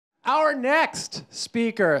Our next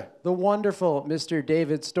speaker, the wonderful Mr.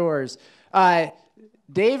 David Storrs.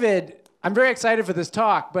 David, I'm very excited for this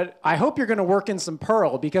talk, but I hope you're going to work in some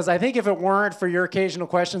Perl, because I think if it weren't for your occasional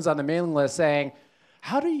questions on the mailing list saying,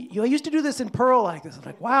 how do you, I used to do this in Perl like this. I'm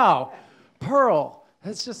like, wow, Perl.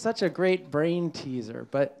 That's just such a great brain teaser.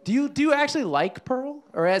 But do you actually like Perl?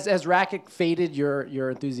 Or has Racket faded your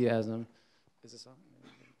enthusiasm? Is this on?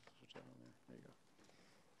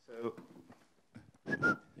 There you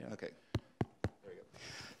go. Yeah. Okay. There we go.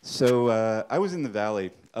 So I was in the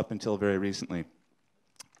Valley up until very recently.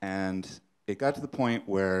 And it got to the point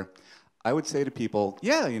where I would say to people,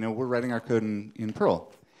 yeah, you know, we're writing our code in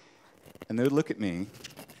Perl. And they would look at me,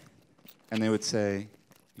 and they would say,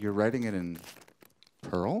 you're writing it in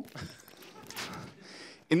Perl?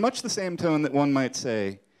 In much the same tone that one might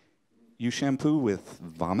say, you shampoo with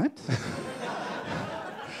vomit?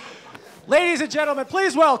 Ladies and gentlemen,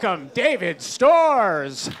 please welcome David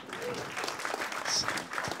Storrs.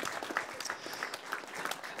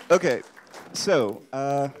 Okay, so,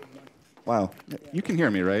 wow, you can hear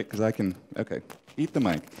me, right? Because I can, okay, eat the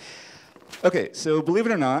mic. Okay, so believe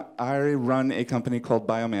it or not, I run a company called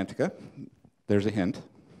Biomantica. There's a hint.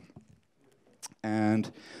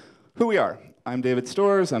 And who we are. I'm David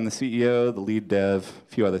Storrs, I'm the CEO, the lead dev,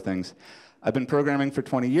 a few other things. I've been programming for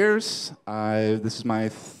 20 years. This is my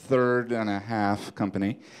 3.5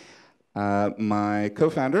 company. My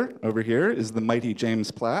co-founder over here is the mighty James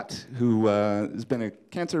Platt, who has been a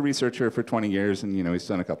cancer researcher for 20 years, and he's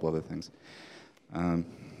done a couple other things.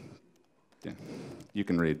 Yeah, you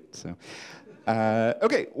can read. So,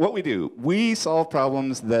 okay, what we do. We solve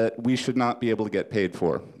problems that we should not be able to get paid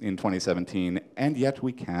for in 2017, and yet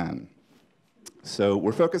we can. So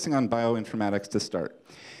we're focusing on bioinformatics to start.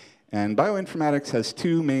 And bioinformatics has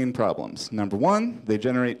two main problems. Number one, they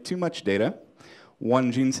generate too much data.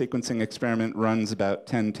 One gene sequencing experiment runs about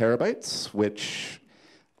 10 terabytes, which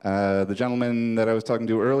the gentleman that I was talking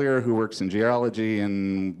to earlier who works in geology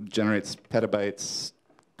and generates petabytes,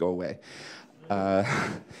 go away.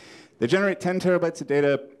 They generate 10 terabytes of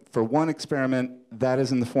data for one experiment. That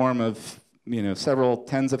is in the form of several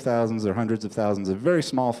tens of thousands or hundreds of thousands of very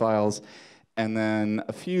small files, and then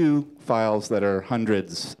a few files that are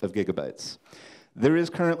hundreds of gigabytes. There is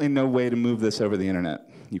currently no way to move this over the internet.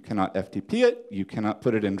 You cannot FTP it, you cannot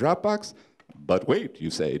put it in Dropbox. But wait,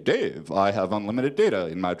 you say, Dave, I have unlimited data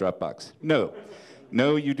in my Dropbox. No,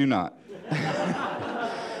 no, you do not.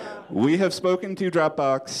 We have spoken to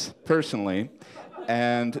Dropbox personally,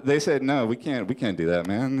 and they said, no, we can't do that,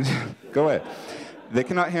 man. Go ahead. They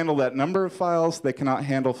cannot handle that number of files, they cannot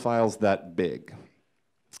handle files that big.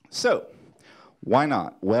 So, why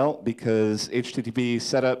not? Well, because HTTP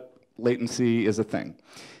setup latency is a thing,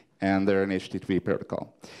 and they're an HTTP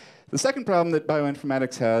protocol. The second problem that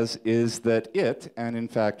bioinformatics has is that it, and in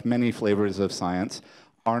fact many flavors of science,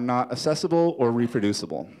 are not accessible or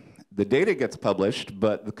reproducible. The data gets published,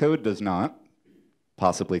 but the code does not,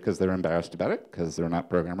 possibly because they're embarrassed about it, because they're not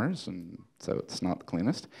programmers, and so it's not the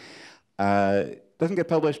cleanest. It doesn't get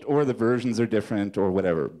published, or the versions are different, or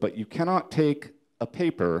whatever. But you cannot take a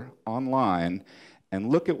paper online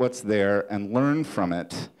and look at what's there and learn from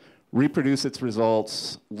it, reproduce its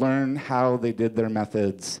results, learn how they did their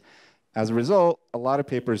methods. As a result, a lot of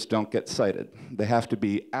papers don't get cited. They have to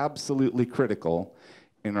be absolutely critical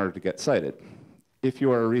in order to get cited. If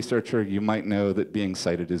you are a researcher, you might know that being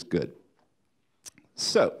cited is good.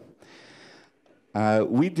 So,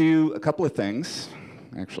 we do a couple of things.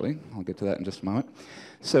 Actually, I'll get to that in just a moment.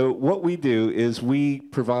 So what we do is we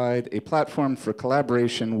provide a platform for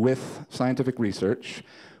collaboration with scientific research.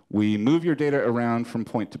 We move your data around from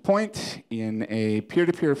point to point in a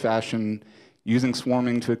peer-to-peer fashion using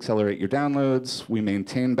swarming to accelerate your downloads. We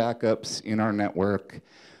maintain backups in our network.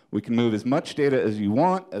 We can move as much data as you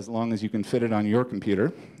want as long as you can fit it on your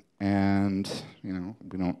computer. And we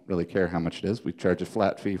don't really care how much it is. We charge a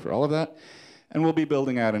flat fee for all of that. And we'll be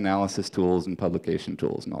building out analysis tools and publication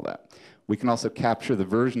tools and all that. We can also capture the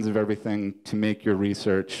versions of everything to make your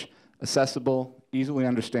research accessible, easily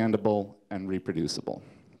understandable, and reproducible.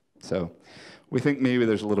 So we think maybe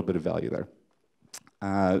there's a little bit of value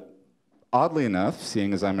there. Oddly enough,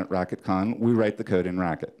 seeing as I'm at RacketCon, we write the code in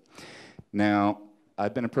Racket. Now,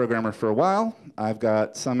 I've been a programmer for a while. I've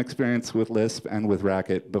got some experience with Lisp and with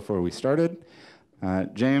Racket before we started.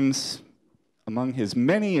 James, among his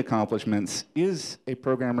many accomplishments, is a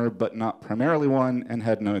programmer, but not primarily one, and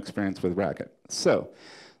had no experience with Racket. So,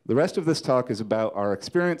 the rest of this talk is about our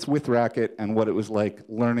experience with Racket and what it was like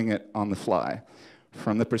learning it on the fly,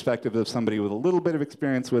 from the perspective of somebody with a little bit of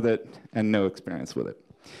experience with it and no experience with it.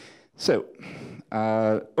 So,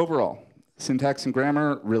 overall, Syntax and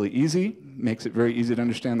grammar, really easy, makes it very easy to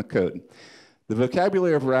understand the code. The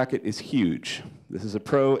vocabulary of Racket is huge. This is a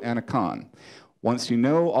pro and a con. Once you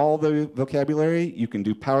know all the vocabulary, you can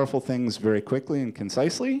do powerful things very quickly and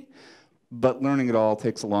concisely, but learning it all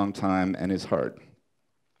takes a long time and is hard.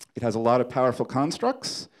 It has a lot of powerful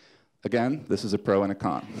constructs. Again, this is a pro and a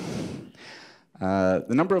con.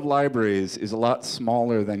 The number of libraries is a lot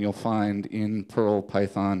smaller than you'll find in Perl,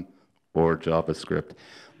 Python, or JavaScript.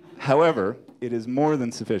 However, it is more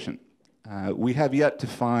than sufficient. We have yet to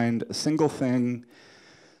find a single thing,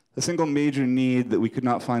 a single major need that we could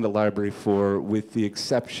not find a library for, with the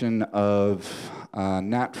exception of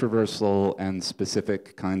NAT traversal and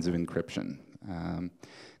specific kinds of encryption,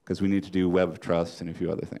 because we need to do web of trust and a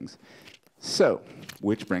few other things. So,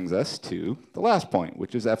 which brings us to the last point,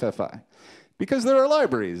 which is FFI. Because there are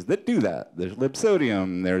libraries that do that. There's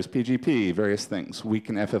libsodium, there's PGP, various things. We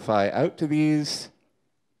can FFI out to these,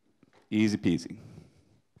 easy peasy.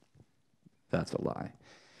 That's a lie.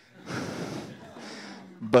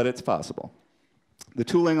 But it's possible. The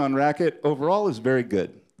tooling on Racket overall is very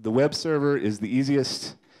good. The web server is the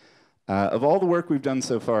easiest. Of all the work we've done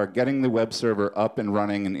so far, getting the web server up and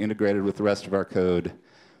running and integrated with the rest of our code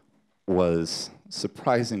was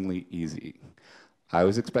surprisingly easy. I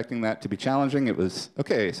was expecting that to be challenging. It was,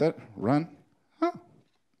 okay, set, run. Oh,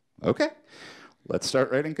 okay, let's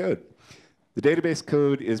start writing code. The database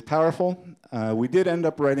code is powerful. We did end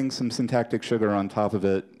up writing some syntactic sugar on top of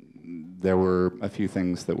it. There were a few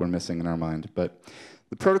things that were missing in our mind. But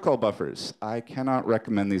the protocol buffers, I cannot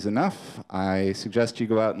recommend these enough. I suggest you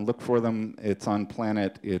go out and look for them. It's on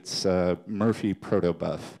Planet. It's Murphy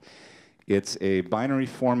protobuf. It's a binary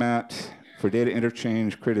format for data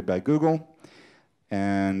interchange created by Google.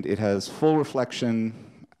 And it has full reflection.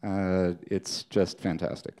 It's just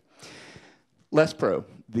fantastic. Less pro.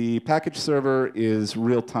 The package server is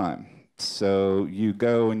real time. So you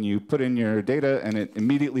go and you put in your data, and it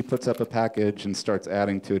immediately puts up a package and starts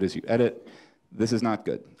adding to it as you edit. This is not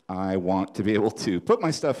good. I want to be able to put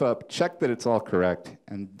my stuff up, check that it's all correct,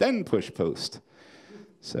 and then push post.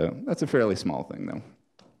 So that's a fairly small thing,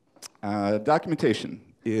 though. Documentation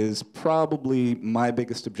is probably my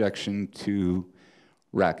biggest objection to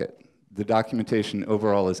Racket. The documentation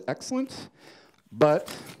overall is excellent,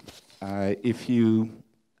 but if you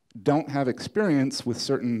don't have experience with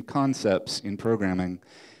certain concepts in programming,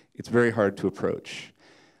 it's very hard to approach.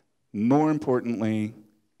 More importantly,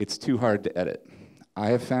 it's too hard to edit. I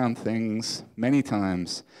have found things many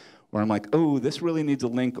times where I'm like, oh, this really needs a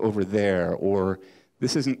link over there, or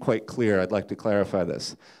this isn't quite clear, I'd like to clarify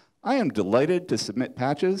this. I am delighted to submit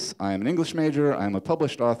patches. I am an English major. I am a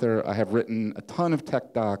published author. I have written a ton of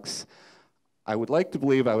tech docs. I would like to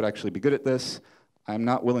believe I would actually be good at this. I'm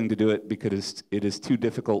not willing to do it because it is too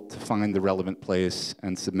difficult to find the relevant place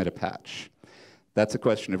and submit a patch. That's a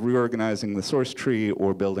question of reorganizing the source tree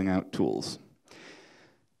or building out tools.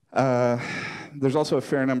 There's also a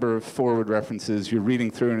fair number of forward references you're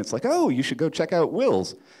reading through, and it's like, oh, you should go check out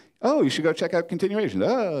wills. Oh, you should go check out continuations.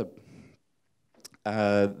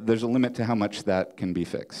 There's a limit to how much that can be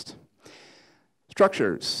fixed.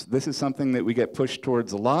 Structures. This is something that we get pushed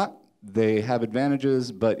towards a lot. They have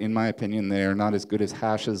advantages, but in my opinion, they are not as good as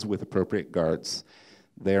hashes with appropriate guards.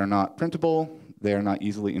 They are not printable. They are not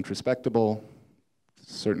easily introspectable.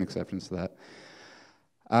 Certain exceptions to that.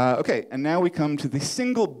 Okay, and now we come to the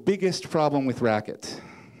single biggest problem with Racket.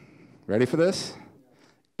 Ready for this?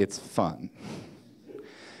 It's fun.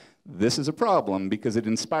 This is a problem because it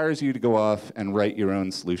inspires you to go off and write your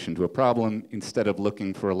own solution to a problem instead of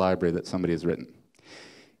looking for a library that somebody has written.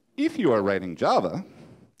 If you are writing Java,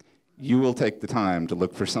 you will take the time to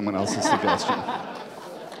look for someone else's suggestion.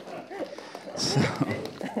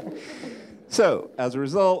 So, as a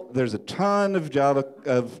result, there's a ton of Java,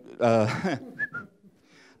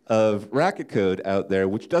 of Racket code out there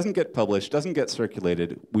which doesn't get published, doesn't get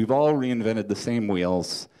circulated. We've all reinvented the same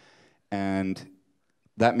wheels, and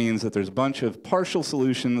that means that there's a bunch of partial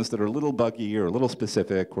solutions that are a little buggy or a little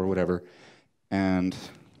specific or whatever. And,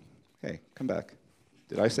 hey, come back.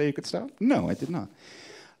 Did I say you could stop? No, I did not.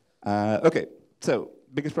 Okay, so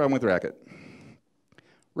biggest problem with Racket.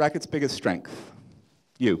 Racket's biggest strength,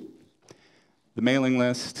 you. The mailing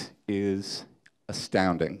list is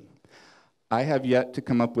astounding. I have yet to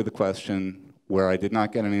come up with a question where I did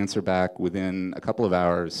not get an answer back within a couple of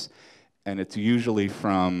hours, and it's usually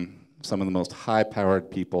from some of the most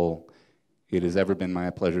high-powered people it has ever been my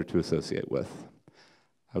pleasure to associate with.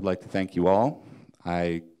 I would like to thank you all.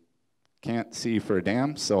 I can't see you for a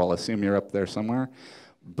damn, so I'll assume you're up there somewhere.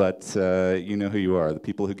 But you know who you are, the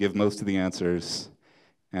people who give most of the answers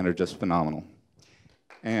and are just phenomenal.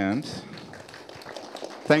 And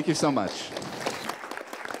thank you so much.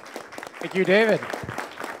 Thank you, David.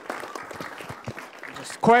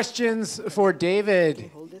 Questions for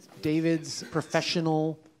David? David's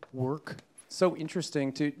professional work. So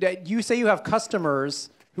interesting. You say you have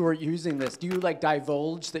customers who are using this. Do you like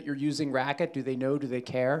divulge that you're using Racket? Do they know? Do they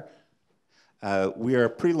care? We are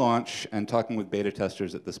pre-launch and talking with beta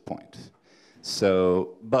testers at this point.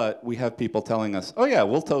 So, but we have people telling us, "Oh yeah,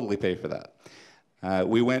 we'll totally pay for that."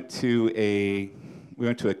 We went to a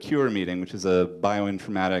Cure meeting, which is a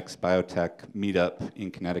bioinformatics, biotech meetup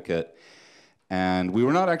in Connecticut. And we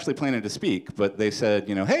were not actually planning to speak, but they said,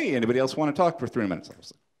 "Hey, anybody else want to talk for 3 minutes?" I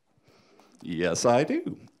was like, "Yes, I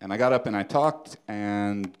do." And I got up and I talked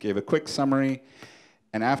and gave a quick summary.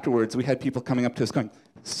 And afterwards, we had people coming up to us going,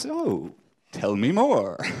 "So, tell me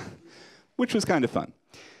more," which was kind of fun.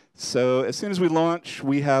 So as soon as we launch,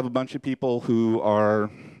 we have a bunch of people who are,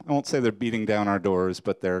 I won't say they're beating down our doors,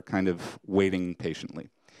 but they're kind of waiting patiently.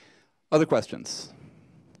 Other questions?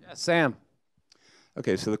 Yeah, Sam.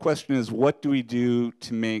 Okay, so the question is, what do we do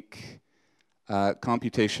to make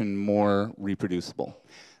computation more reproducible?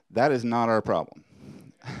 That is not our problem.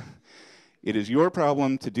 It is your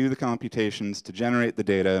problem to do the computations, to generate the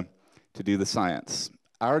data, to do the science.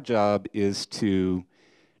 Our job is to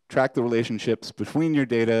track the relationships between your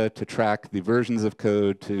data, to track the versions of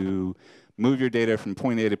code, to move your data from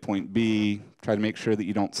point A to point B, try to make sure that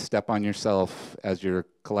you don't step on yourself as you're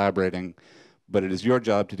collaborating, but it is your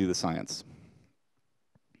job to do the science.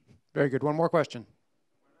 Very good. One more question.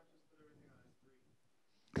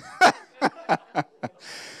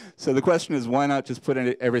 So the question is, why not just put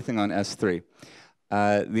everything on S3?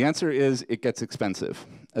 The answer is it gets expensive,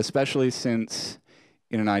 especially since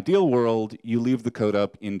in an ideal world, you leave the code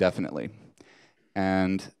up indefinitely.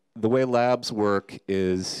 And the way labs work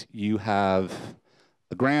is you have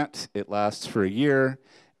a grant, it lasts for a year,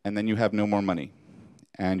 and then you have no more money.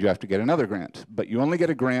 And you have to get another grant. But you only get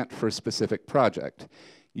a grant for a specific project.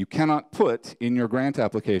 You cannot put in your grant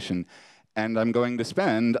application, and I'm going to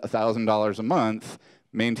spend $1,000 a month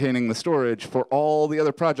maintaining the storage for all the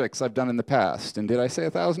other projects I've done in the past. And did I say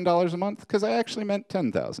 $1,000 a month? Because I actually meant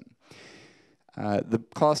 10,000. The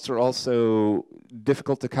costs are also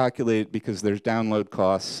difficult to calculate because there's download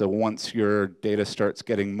costs. So once your data starts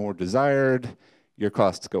getting more desired, your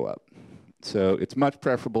costs go up. So it's much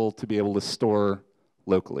preferable to be able to store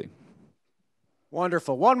locally.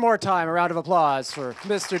 Wonderful. One more time, a round of applause for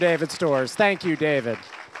Mr. David Storrs. Thank you, David.